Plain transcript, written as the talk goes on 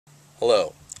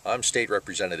Hello, I'm State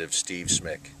Representative Steve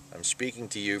Smyk. I'm speaking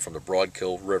to you from the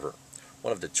Broadkill River,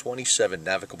 one of the 27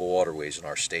 navigable waterways in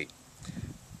our state.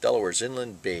 Delaware's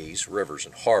inland bays, rivers,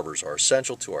 and harbors are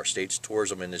essential to our state's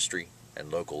tourism industry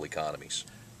and local economies.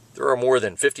 There are more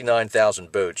than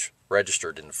 59,000 boats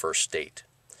registered in the first state.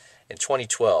 In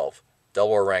 2012,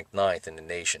 Delaware ranked 9th in the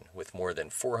nation with more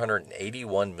than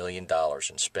 $481 million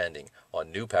in spending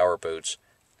on new power boats,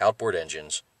 outboard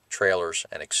engines, trailers,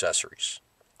 and accessories.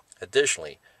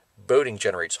 Additionally, boating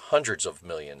generates hundreds of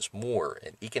millions more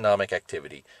in economic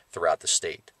activity throughout the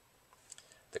state.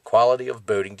 The quality of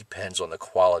boating depends on the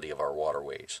quality of our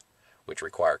waterways, which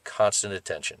require constant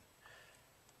attention.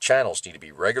 Channels need to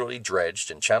be regularly dredged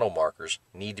and channel markers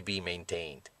need to be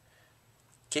maintained.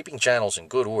 Keeping channels in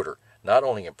good order not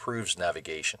only improves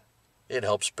navigation, it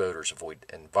helps boaters avoid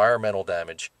environmental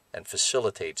damage and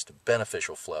facilitates the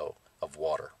beneficial flow of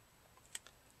water.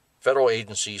 Federal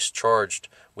agencies charged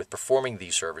with performing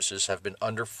these services have been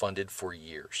underfunded for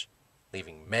years,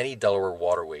 leaving many Delaware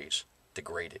waterways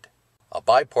degraded. A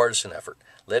bipartisan effort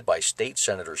led by State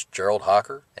Senators Gerald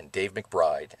Hocker and Dave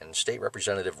McBride and State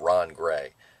Representative Ron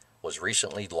Gray was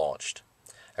recently launched.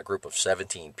 A group of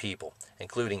 17 people,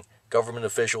 including government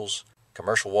officials,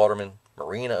 commercial watermen,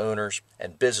 marina owners,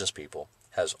 and business people,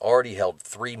 has already held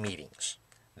 3 meetings.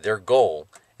 Their goal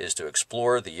is to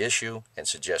explore the issue and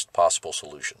suggest possible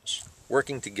solutions.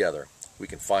 Working together, we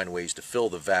can find ways to fill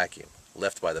the vacuum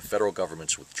left by the federal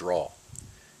government's withdrawal.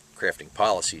 Crafting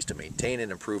policies to maintain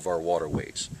and improve our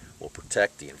waterways will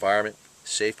protect the environment,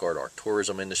 safeguard our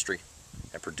tourism industry,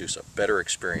 and produce a better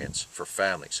experience for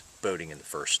families boating in the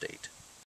first state.